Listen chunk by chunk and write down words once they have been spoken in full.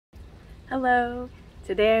Hello!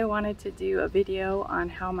 Today I wanted to do a video on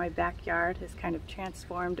how my backyard has kind of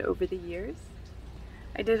transformed over the years.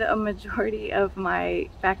 I did a majority of my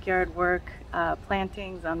backyard work,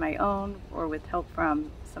 plantings on my own or with help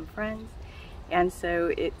from some friends, and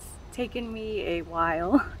so it's taken me a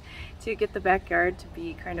while to get the backyard to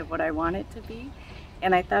be kind of what I want it to be,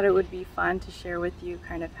 and I thought it would be fun to share with you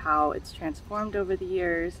kind of how it's transformed over the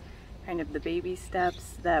years, kind of the baby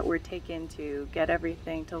steps that were taken to get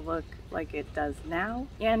everything to look like it does now,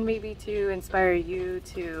 and maybe to inspire you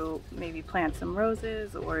to maybe plant some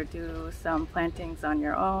roses or do some plantings on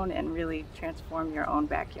your own and really transform your own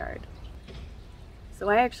backyard. So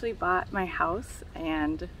I actually bought my house,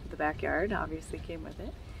 and the backyard obviously came with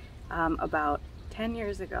it, about 10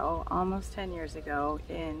 years ago, almost 10 years ago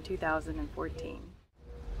in 2014.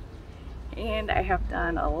 And I have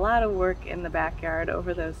done a lot of work in the backyard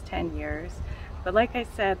over those 10 years. But like I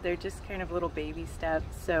said, they're just kind of little baby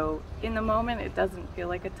steps. So in the moment, it doesn't feel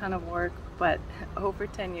like a ton of work, but over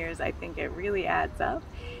 10 years, I think it really adds up.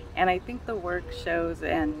 And I think the work shows,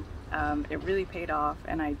 and it really paid off.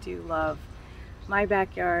 And I do love my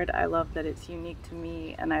backyard. I love that it's unique to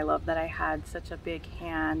me, and I love that I had such a big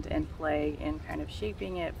hand and play in kind of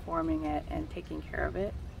shaping it, forming it, and taking care of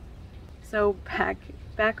it. So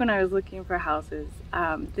back when I was looking for houses,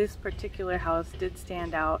 this particular house did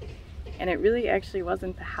stand out, and it really actually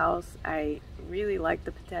wasn't the house. I really liked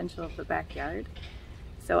the potential of the backyard.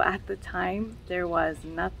 So at the time, there was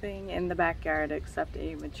nothing in the backyard except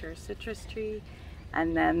a mature citrus tree,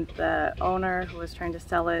 and then the owner who was trying to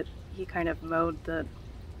sell it, he kind of mowed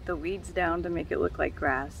the weeds down to make it look like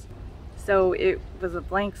grass. So it was a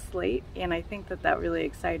blank slate, and I think that really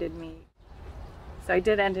excited me. So I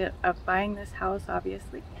did end up buying this house,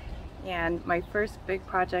 obviously, and my first big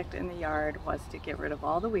project in the yard was to get rid of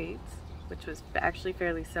all the weeds, which was actually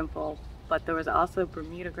fairly simple, but there was also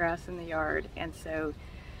Bermuda grass in the yard, and so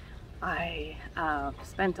I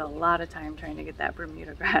spent a lot of time trying to get that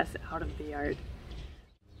Bermuda grass out of the yard.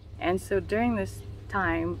 And so during this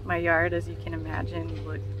time, my yard, as you can imagine,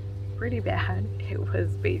 looked pretty bad. It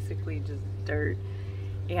was basically just dirt.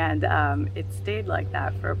 And it stayed like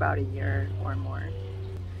that for about a year or more.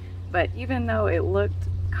 But even though it looked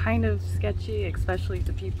kind of sketchy, especially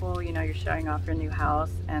to people, you know, you're showing off your new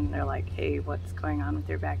house and they're like, hey, what's going on with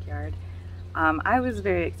your backyard? I was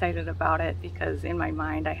very excited about it because in my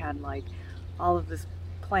mind I had like all of this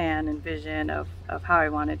plan and vision of how I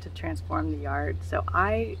wanted to transform the yard. So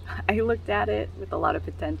I looked at it with a lot of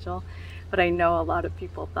potential, but I know a lot of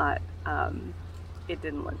people thought it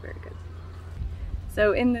didn't look very good.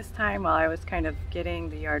 So in this time, while I was kind of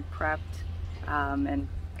getting the yard prepped and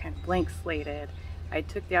kind of blank slated, I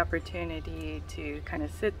took the opportunity to kind of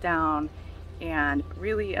sit down and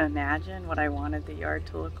really imagine what I wanted the yard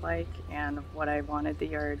to look like and what I wanted the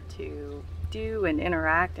yard to do and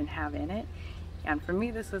interact and have in it. And for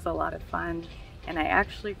me, this was a lot of fun, and I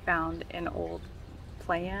actually found an old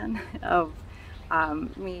plan of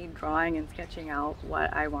me drawing and sketching out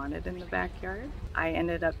what I wanted in the backyard. I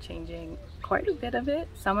ended up changing quite a bit of it.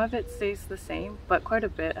 Some of it stays the same, but quite a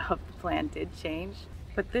bit of the plan did change.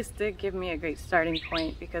 But this did give me a great starting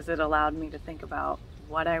point because it allowed me to think about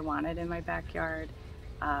what I wanted in my backyard,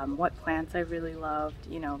 what plants I really loved.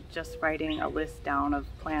 You know, just writing a list down of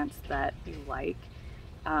plants that you like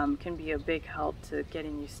can be a big help to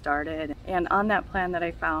getting you started. And on that plan that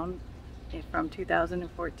I found from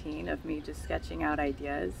 2014 of me just sketching out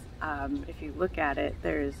ideas, if you look at it,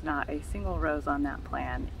 there is not a single rose on that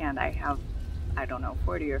plan, and I have, I don't know,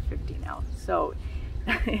 40 or 50 now. So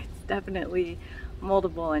it's definitely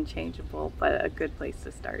moldable and changeable, but a good place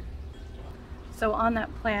to start. So on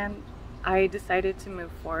that plan, I decided to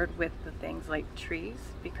move forward with the things like trees,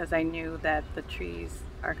 because I knew that the trees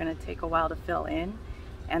are going to take a while to fill in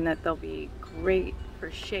and that they'll be great for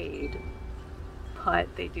shade,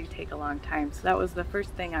 but they do take a long time. So that was the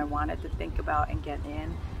first thing I wanted to think about and get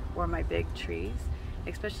in, were my big trees.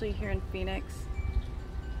 Especially here in Phoenix,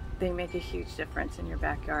 they make a huge difference in your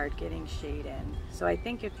backyard, getting shade in. So I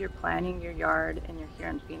think if you're planning your yard and you're here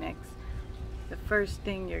in Phoenix, the first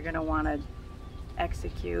thing you're gonna wanna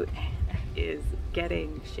execute is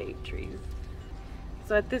getting shade trees.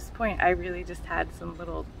 So at this point, I really just had some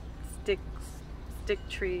little stick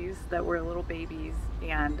trees that were little babies,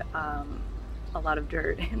 and a lot of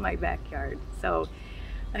dirt in my backyard. So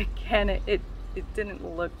again, it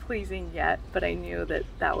didn't look pleasing yet, but I knew that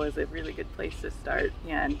that was a really good place to start,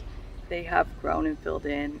 and they have grown and filled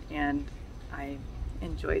in, and I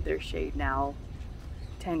enjoy their shade now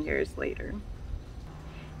 10 years later.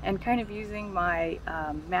 And kind of using my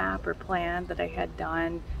map or plan that I had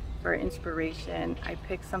done for inspiration, I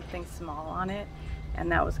picked something small on it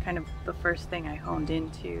and that was kind of the first thing I honed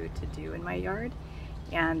into to do in my yard,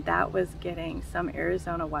 and that was getting some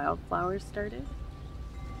Arizona wildflowers started.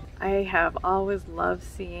 I have always loved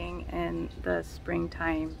seeing in the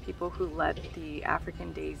springtime people who let the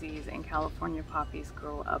African daisies and California poppies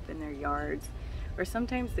grow up in their yards, or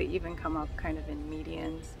sometimes they even come up kind of in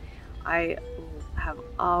medians. I have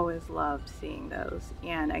always loved seeing those,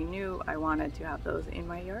 and I knew I wanted to have those in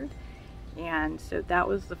my yard. And so that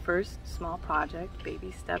was the first small project,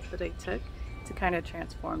 baby step that I took to kind of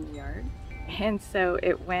transform the yard. And so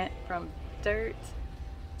it went from dirt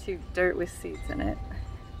to dirt with seeds in it.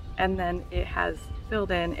 And then it has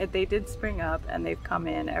filled in. They did spring up and they've come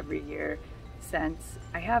in every year since.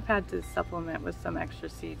 I have had to supplement with some extra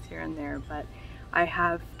seeds here and there, but I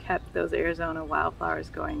have kept those Arizona wildflowers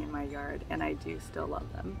going in my yard, and I do still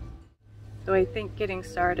love them. So I think getting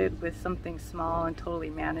started with something small and totally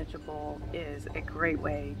manageable is a great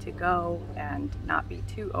way to go and not be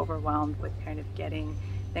too overwhelmed with kind of getting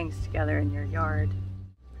things together in your yard.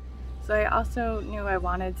 So I also knew I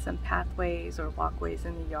wanted some pathways or walkways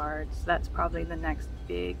in the yard, so that's probably the next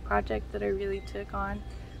big project that I really took on,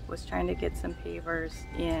 was trying to get some pavers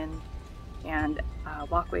in and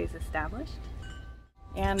walkways established.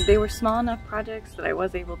 And they were small enough projects that I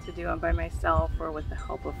was able to do them by myself or with the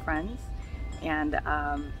help of friends. And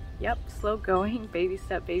yep, slow going, baby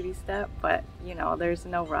step, but you know, there's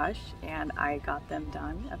no rush, and I got them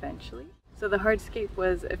done eventually. So the hardscape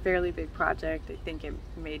was a fairly big project. I think it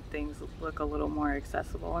made things look a little more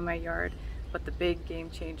accessible in my yard, but the big game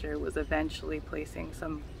changer was eventually placing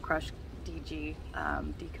some crushed DG,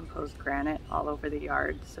 decomposed granite, all over the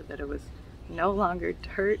yard so that it was no longer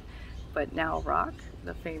dirt, but now rock,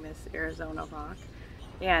 the famous Arizona rock.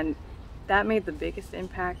 And that made the biggest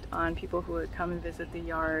impact on people who would come and visit the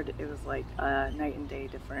yard. It was like a night and day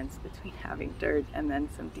difference between having dirt and then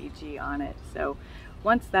some DG on it. So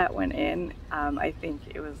once that went in, I think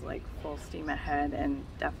it was like full steam ahead, and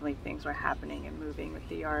definitely things were happening and moving with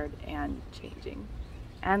the yard and changing.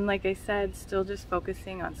 And like I said, still just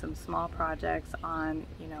focusing on some small projects on,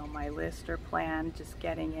 you know, my list or plan, just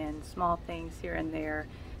getting in small things here and there.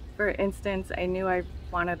 For instance, I knew I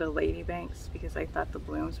wanted a ladybanks because I thought the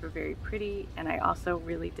blooms were very pretty, and I also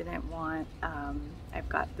really didn't want, I've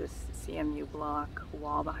got this CMU block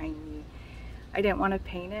wall behind me. I didn't want to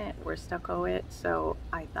paint it or stucco it, so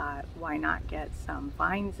I thought, why not get some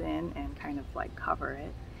vines in and kind of like cover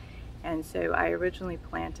it. And so I originally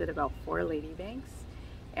planted about 4 ladybanks,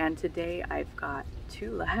 and today I've got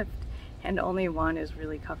 2 left, and only 1 is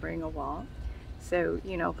really covering a wall. So,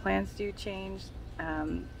 you know, plans do change.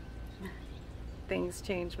 Things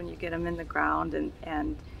change when you get them in the ground,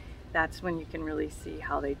 and that's when you can really see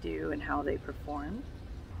how they do and how they perform.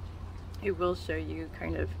 It will show you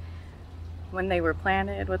kind of when they were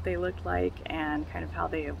planted, what they looked like, and kind of how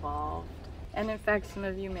they evolved. And in fact, some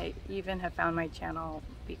of you may even have found my channel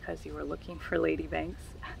because you were looking for ladybanks.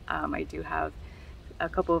 I do have a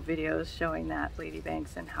couple of videos showing that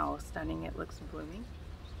ladybanks and how stunning it looks blooming.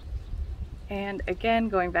 And again,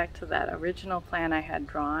 going back to that original plan I had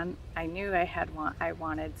drawn, I knew I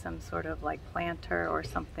wanted some sort of like planter or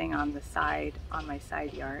something on the side, on my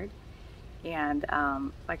side yard. And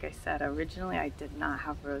like I said, originally I did not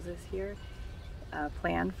have roses here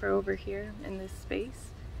planned for over here in this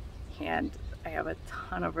space. And I have a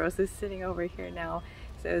ton of roses sitting over here now,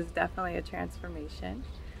 so it was definitely a transformation.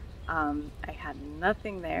 I had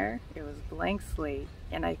nothing there. It was blank slate,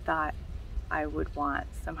 and I thought I would want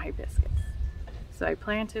some hibiscus. So I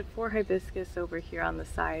planted 4 hibiscus over here on the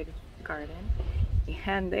side garden,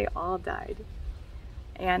 and they all died.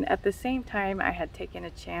 And at the same time, I had taken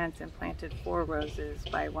a chance and planted 4 roses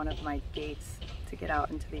by one of my gates to get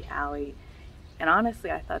out into the alley. And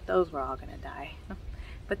honestly, I thought those were all gonna die.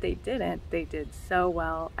 But they didn't. They did so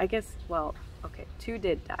well. I guess, well, okay, 2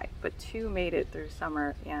 did die, but 2 made it through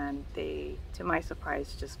summer, and they, to my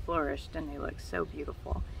surprise, just flourished, and they looked so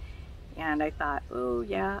beautiful. And I thought, oh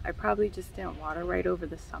yeah, I probably just didn't water right over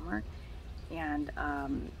the summer. And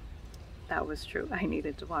that was true. I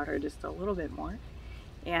needed to water just a little bit more.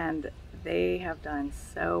 And they have done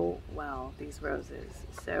so well, these roses.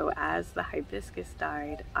 So as the hibiscus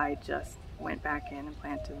died, I just went back in and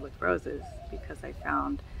planted with roses, because I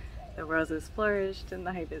found the roses flourished and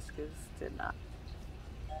the hibiscus did not.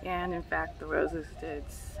 And in fact, the roses did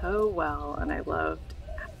so well, and I loved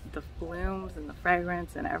the blooms and the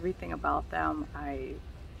fragrance and everything about them. I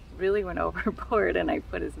really went overboard, and I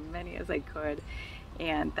put as many as I could,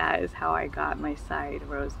 and that is how I got my side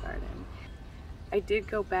rose garden. I did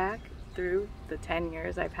go back through the 10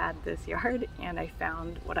 years I've had this yard, and I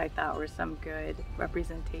found what I thought were some good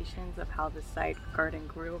representations of how the side garden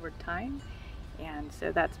grew over time. And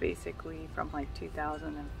so that's basically from like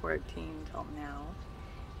 2014 till now.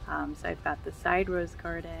 So I've got the side rose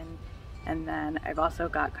garden, and then I've also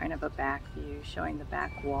got kind of a back view showing the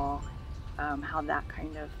back wall, how that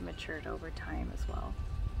kind of matured over time as well.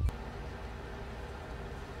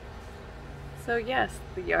 So yes,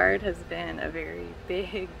 the yard has been a very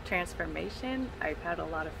big transformation. I've had a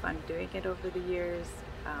lot of fun doing it over the years.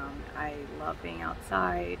 I love being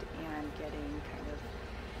outside and getting kind of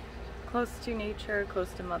close to nature,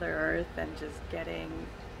 close to Mother Earth, and just getting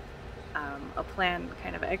a plan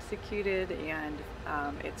kind of executed, and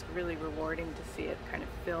it's really rewarding to see it kind of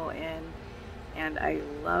fill in. And I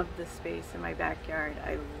love the space in my backyard.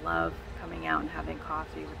 I love coming out and having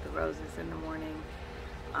coffee with the roses in the morning.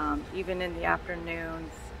 Even in the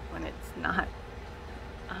afternoons when it's not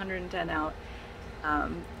 110 out,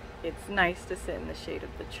 it's nice to sit in the shade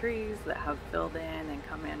of the trees that have filled in and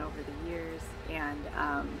come in over the years. And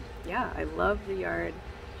yeah, I love the yard,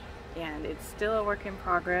 and it's still a work in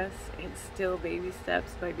progress. It's still baby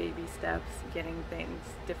steps by baby steps, getting things,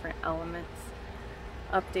 different elements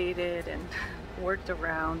updated and worked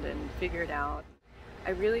around and figured out.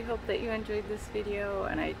 I really hope that you enjoyed this video,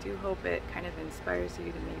 and I do hope it kind of inspires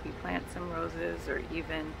you to maybe plant some roses, or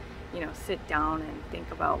even, you know, sit down and think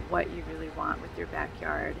about what you really want with your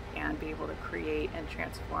backyard and be able to create and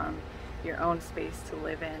transform your own space to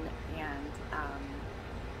live in. And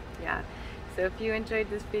yeah, so if you enjoyed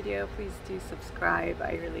this video, please do subscribe.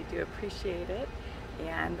 I really do appreciate it.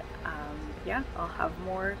 And yeah, I'll have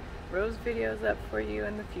more rose videos up for you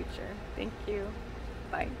in the future. Thank you.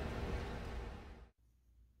 Bye.